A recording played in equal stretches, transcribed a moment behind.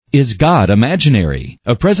Is God Imaginary?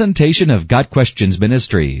 A presentation of Got Questions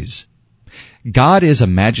Ministries.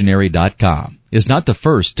 GodIsImaginary.com is not the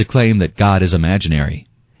first to claim that God is imaginary.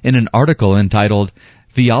 In an article entitled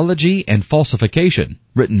Theology and Falsification,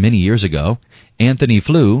 written many years ago, Anthony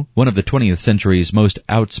Flew, one of the 20th century's most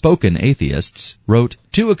outspoken atheists, wrote,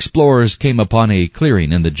 "Two explorers came upon a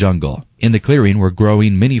clearing in the jungle. In the clearing were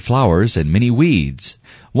growing many flowers and many weeds.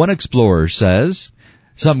 One explorer says,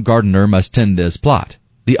 'Some gardener must tend this plot.'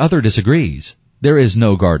 The other disagrees. 'There is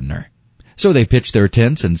no gardener.' So they pitch their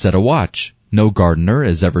tents and set a watch. No gardener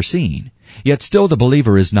is ever seen. Yet still the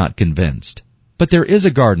believer is not convinced. But there is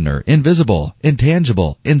a gardener, invisible,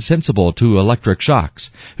 intangible, insensible to electric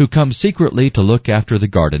shocks, who comes secretly to look after the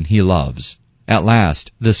garden he loves." At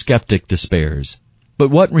last, the skeptic despairs.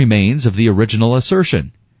 But what remains of the original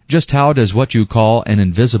assertion? Just how does what you call an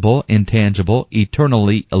invisible, intangible,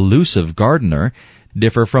 eternally elusive gardener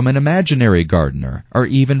differ from an imaginary gardener, or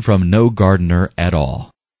even from no gardener at all?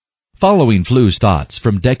 Following Flew's thoughts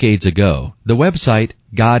from decades ago, the website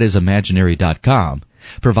GodIsImaginary.com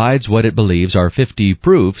provides what it believes are 50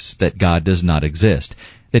 proofs that God does not exist,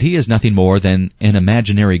 that he is nothing more than an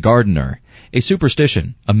imaginary gardener, a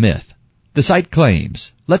superstition, a myth. The site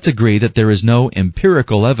claims, let's agree that there is no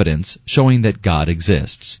empirical evidence showing that God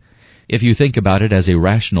exists. If you think about it as a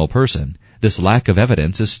rational person, this lack of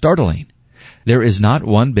evidence is startling. There is not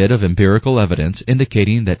one bit of empirical evidence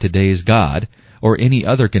indicating that today's God, or any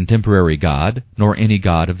other contemporary God, nor any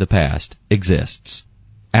God of the past, exists.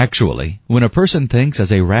 Actually, when a person thinks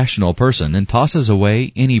as a rational person and tosses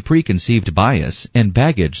away any preconceived bias and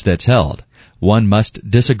baggage that's held, one must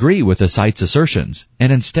disagree with the site's assertions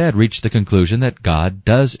and instead reach the conclusion that God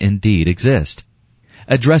does indeed exist.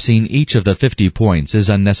 Addressing each of the 50 points is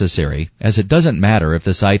unnecessary, as it doesn't matter if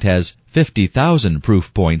the site has 50,000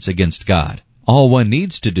 proof points against God. All one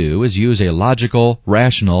needs to do is use a logical,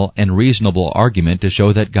 rational, and reasonable argument to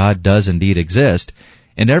show that God does indeed exist,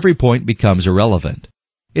 and every point becomes irrelevant.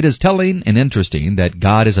 It is telling and interesting that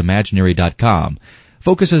GodIsImaginary.com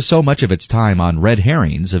focuses so much of its time on red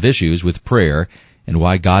herrings of issues with prayer and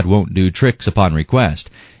why God won't do tricks upon request,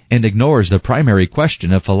 and ignores the primary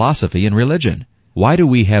question of philosophy and religion. Why do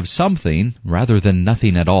we have something rather than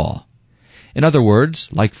nothing at all? In other words,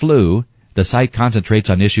 like Flew, the site concentrates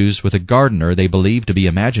on issues with a gardener they believe to be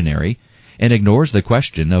imaginary and ignores the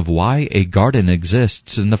question of why a garden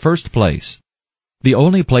exists in the first place. The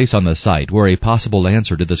only place on the site where a possible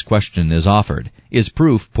answer to this question is offered is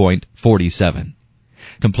proof point 47.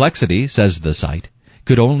 Complexity, says the site,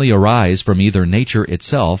 could only arise from either nature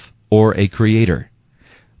itself or a creator.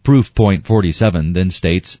 Proof point 47 then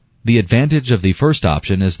states, the advantage of the first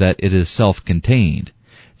option is that it is self-contained.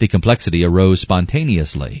 The complexity arose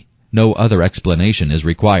spontaneously. No other explanation is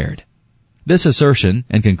required. This assertion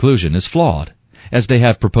and conclusion is flawed, as they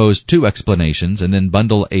have proposed 2 explanations and then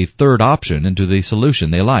bundle a third option into the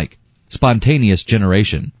solution they like: spontaneous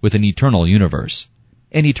generation with an eternal universe.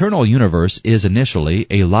 An eternal universe is initially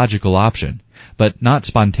a logical option, but not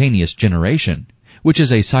spontaneous generation, which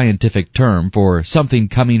is a scientific term for something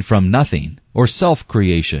coming from nothing, or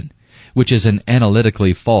self-creation, which is an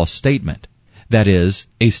analytically false statement. That is,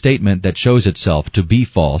 a statement that shows itself to be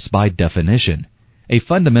false by definition. A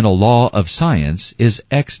fundamental law of science is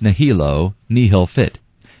ex nihilo nihil fit.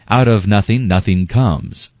 Out of nothing, nothing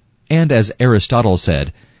comes. And as Aristotle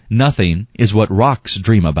said, nothing is what rocks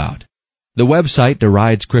dream about. The website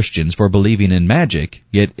derides Christians for believing in magic,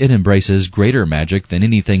 yet it embraces greater magic than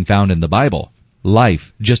anything found in the Bible.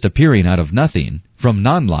 Life just appearing out of nothing, from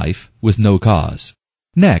non-life, with no cause.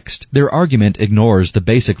 Next, their argument ignores the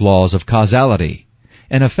basic laws of causality.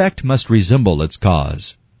 An effect must resemble its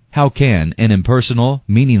cause. How can an impersonal,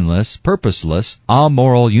 meaningless, purposeless,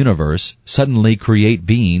 amoral universe suddenly create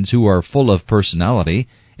beings who are full of personality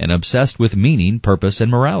and obsessed with meaning, purpose,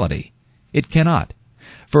 and morality? It cannot.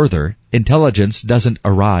 Further, intelligence doesn't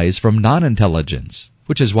arise from non-intelligence,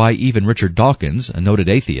 which is why even Richard Dawkins, a noted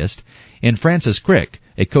atheist, and Francis Crick,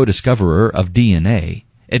 a co-discoverer of DNA,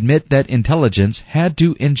 admit that intelligence had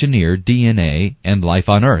to engineer DNA and life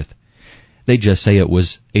on Earth. They just say it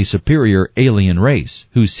was a superior alien race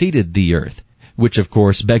who seeded the Earth, which of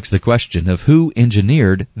course begs the question of who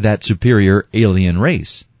engineered that superior alien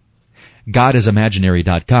race.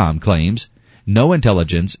 GodIsImaginary.com claims no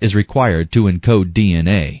intelligence is required to encode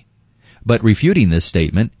DNA. But refuting this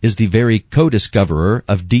statement is the very co-discoverer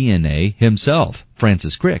of DNA himself,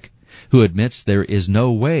 Francis Crick, who admits there is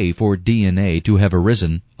no way for DNA to have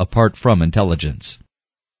arisen apart from intelligence.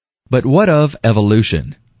 But what of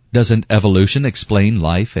evolution? Doesn't evolution explain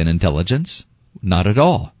life and intelligence? Not at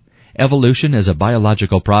all. Evolution is a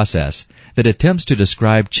biological process that attempts to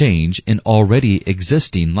describe change in already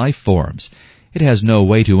existing life forms. It has no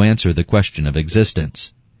way to answer the question of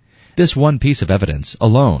existence. This one piece of evidence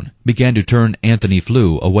alone began to turn Anthony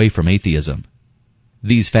Flew away from atheism.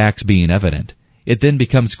 These facts being evident, it then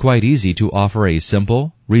becomes quite easy to offer a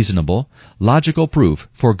simple, reasonable, logical proof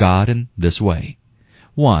for God in this way.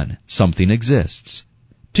 1. Something exists.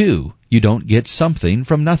 2. You don't get something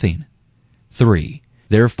from nothing. 3.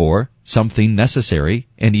 Therefore, something necessary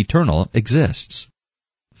and eternal exists.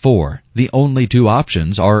 4. The only two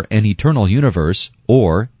options are an eternal universe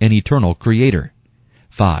or an eternal creator.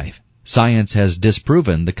 5. Science has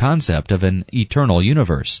disproven the concept of an eternal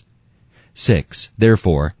universe. 6.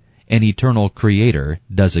 Therefore, an eternal creator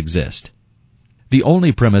does exist. The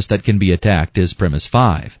only premise that can be attacked is premise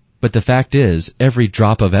 5, but the fact is, every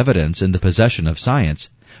drop of evidence in the possession of science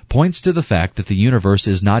points to the fact that the universe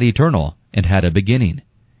is not eternal and had a beginning.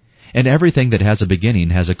 And everything that has a beginning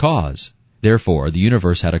has a cause. Therefore, the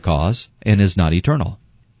universe had a cause and is not eternal.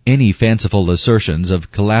 Any fanciful assertions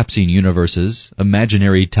of collapsing universes,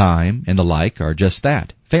 imaginary time, and the like are just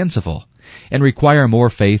that, fanciful, and require more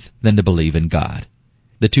faith than to believe in God.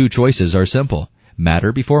 The two choices are simple: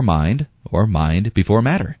 matter before mind, or mind before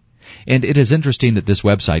matter. And it is interesting that this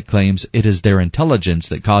website claims it is their intelligence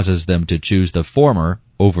that causes them to choose the former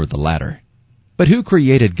over the latter. But who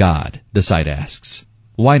created God? The site asks.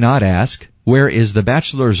 Why not ask, where is the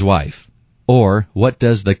bachelor's wife? Or, what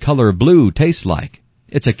does the color blue taste like?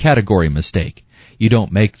 It's a category mistake. You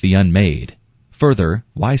don't make the unmade. Further,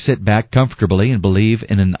 why sit back comfortably and believe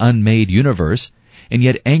in an unmade universe, and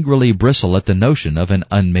yet angrily bristle at the notion of an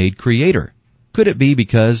unmade creator? Could it be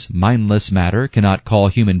because mindless matter cannot call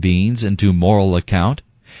human beings into moral account,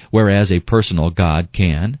 whereas a personal God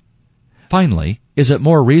can? Finally, is it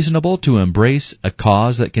more reasonable to embrace a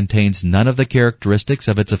cause that contains none of the characteristics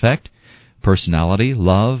of its effect, personality,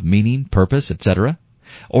 love, meaning, purpose, etc.,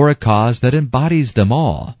 or a cause that embodies them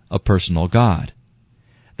all, a personal God?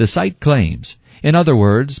 The site claims, in other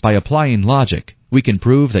words, by applying logic, we can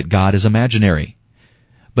prove that God is imaginary.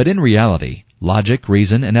 But in reality, logic,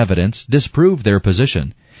 reason, and evidence disprove their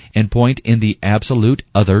position and point in the absolute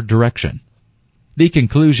other direction. The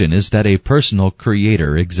conclusion is that a personal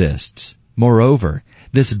creator exists. Moreover,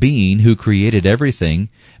 this being who created everything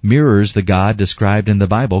mirrors the God described in the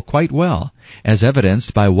Bible quite well, as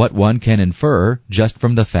evidenced by what one can infer just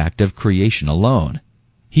from the fact of creation alone.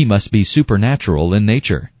 He must be supernatural in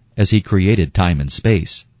nature, as he created time and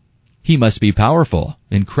space. He must be powerful,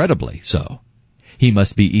 incredibly so. He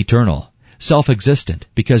must be eternal, self-existent,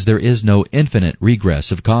 because there is no infinite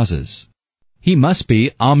regress of causes. He must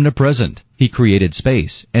be omnipresent. He created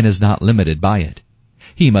space and is not limited by it.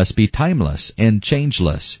 He must be timeless and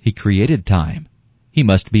changeless. He created time. He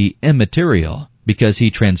must be immaterial, because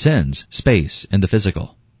he transcends space and the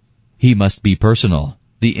physical. He must be personal.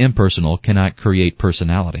 The impersonal cannot create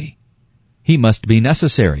personality. He must be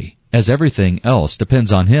necessary, as everything else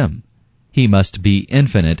depends on him. He must be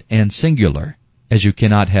infinite and singular, as you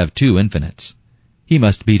cannot have two infinites. He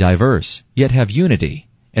must be diverse, yet have unity,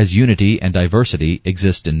 as unity and diversity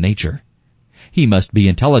exist in nature. He must be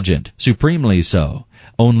intelligent, supremely so.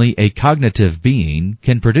 Only a cognitive being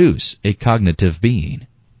can produce a cognitive being.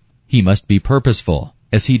 He must be purposeful,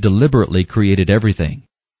 as he deliberately created everything.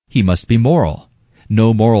 He must be moral.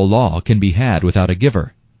 No moral law can be had without a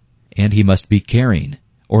giver. And he must be caring,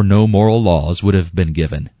 or no moral laws would have been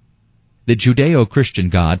given. The Judeo-Christian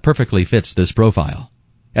God perfectly fits this profile.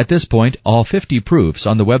 At this point, all 50 proofs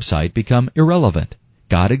on the website become irrelevant.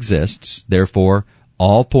 God exists, therefore,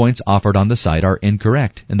 all points offered on the site are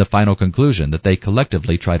incorrect in the final conclusion that they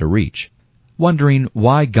collectively try to reach. Wondering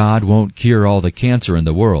why God won't cure all the cancer in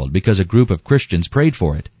the world because a group of Christians prayed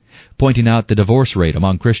for it, pointing out the divorce rate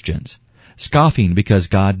among Christians, scoffing because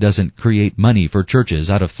God doesn't create money for churches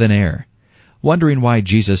out of thin air, wondering why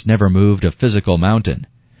Jesus never moved a physical mountain,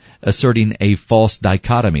 asserting a false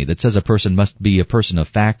dichotomy that says a person must be a person of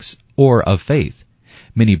facts or of faith.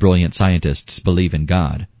 Many brilliant scientists believe in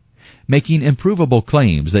God. Making improvable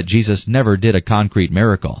claims that Jesus never did a concrete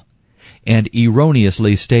miracle, and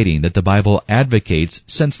erroneously stating that the Bible advocates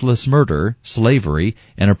senseless murder, slavery,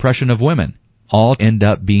 and oppression of women, all end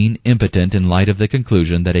up being impotent in light of the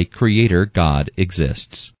conclusion that a creator God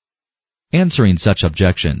exists. Answering such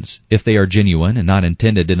objections, if they are genuine and not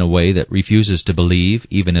intended in a way that refuses to believe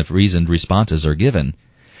even if reasoned responses are given,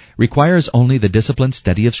 requires only the disciplined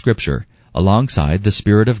study of Scripture alongside the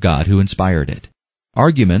Spirit of God who inspired it.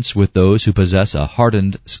 Arguments with those who possess a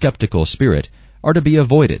hardened, skeptical spirit are to be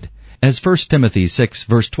avoided, as 1 Timothy 6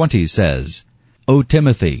 verse 20 says, O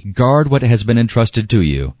Timothy, guard what has been entrusted to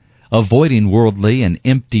you. avoiding worldly and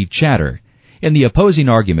empty chatter in the opposing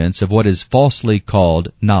arguments of what is falsely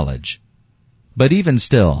called knowledge. But even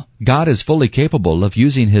still, God is fully capable of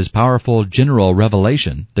using His powerful general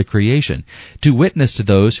revelation, the creation, to witness to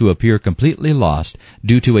those who appear completely lost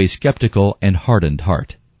due to a skeptical and hardened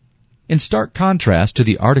heart. In stark contrast to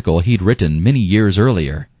the article he'd written many years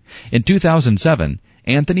earlier, in 2007,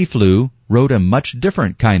 Anthony Flew wrote a much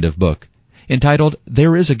different kind of book, entitled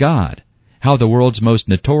There Is a God, How the World's Most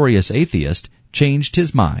Notorious Atheist Changed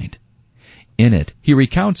His Mind. In it, he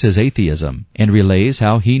recounts his atheism and relays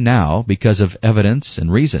how he now, because of evidence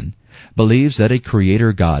and reason, believes that a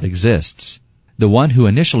creator God exists. The one who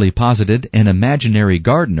initially posited an imaginary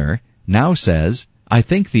gardener now says, I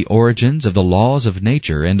think the origins of the laws of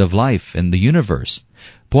nature and of life and the universe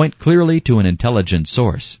point clearly to an intelligent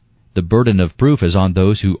source. The burden of proof is on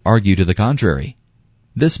those who argue to the contrary.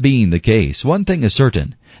 This being the case, one thing is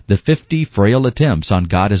certain. The 50 frail attempts on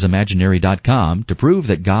GodIsImaginary.com to prove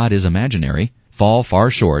that God is imaginary fall far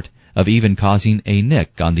short of even causing a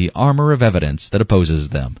nick on the armor of evidence that opposes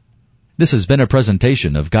them. This has been a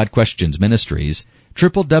presentation of God Questions Ministries,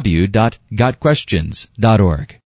 www.godquestions.org.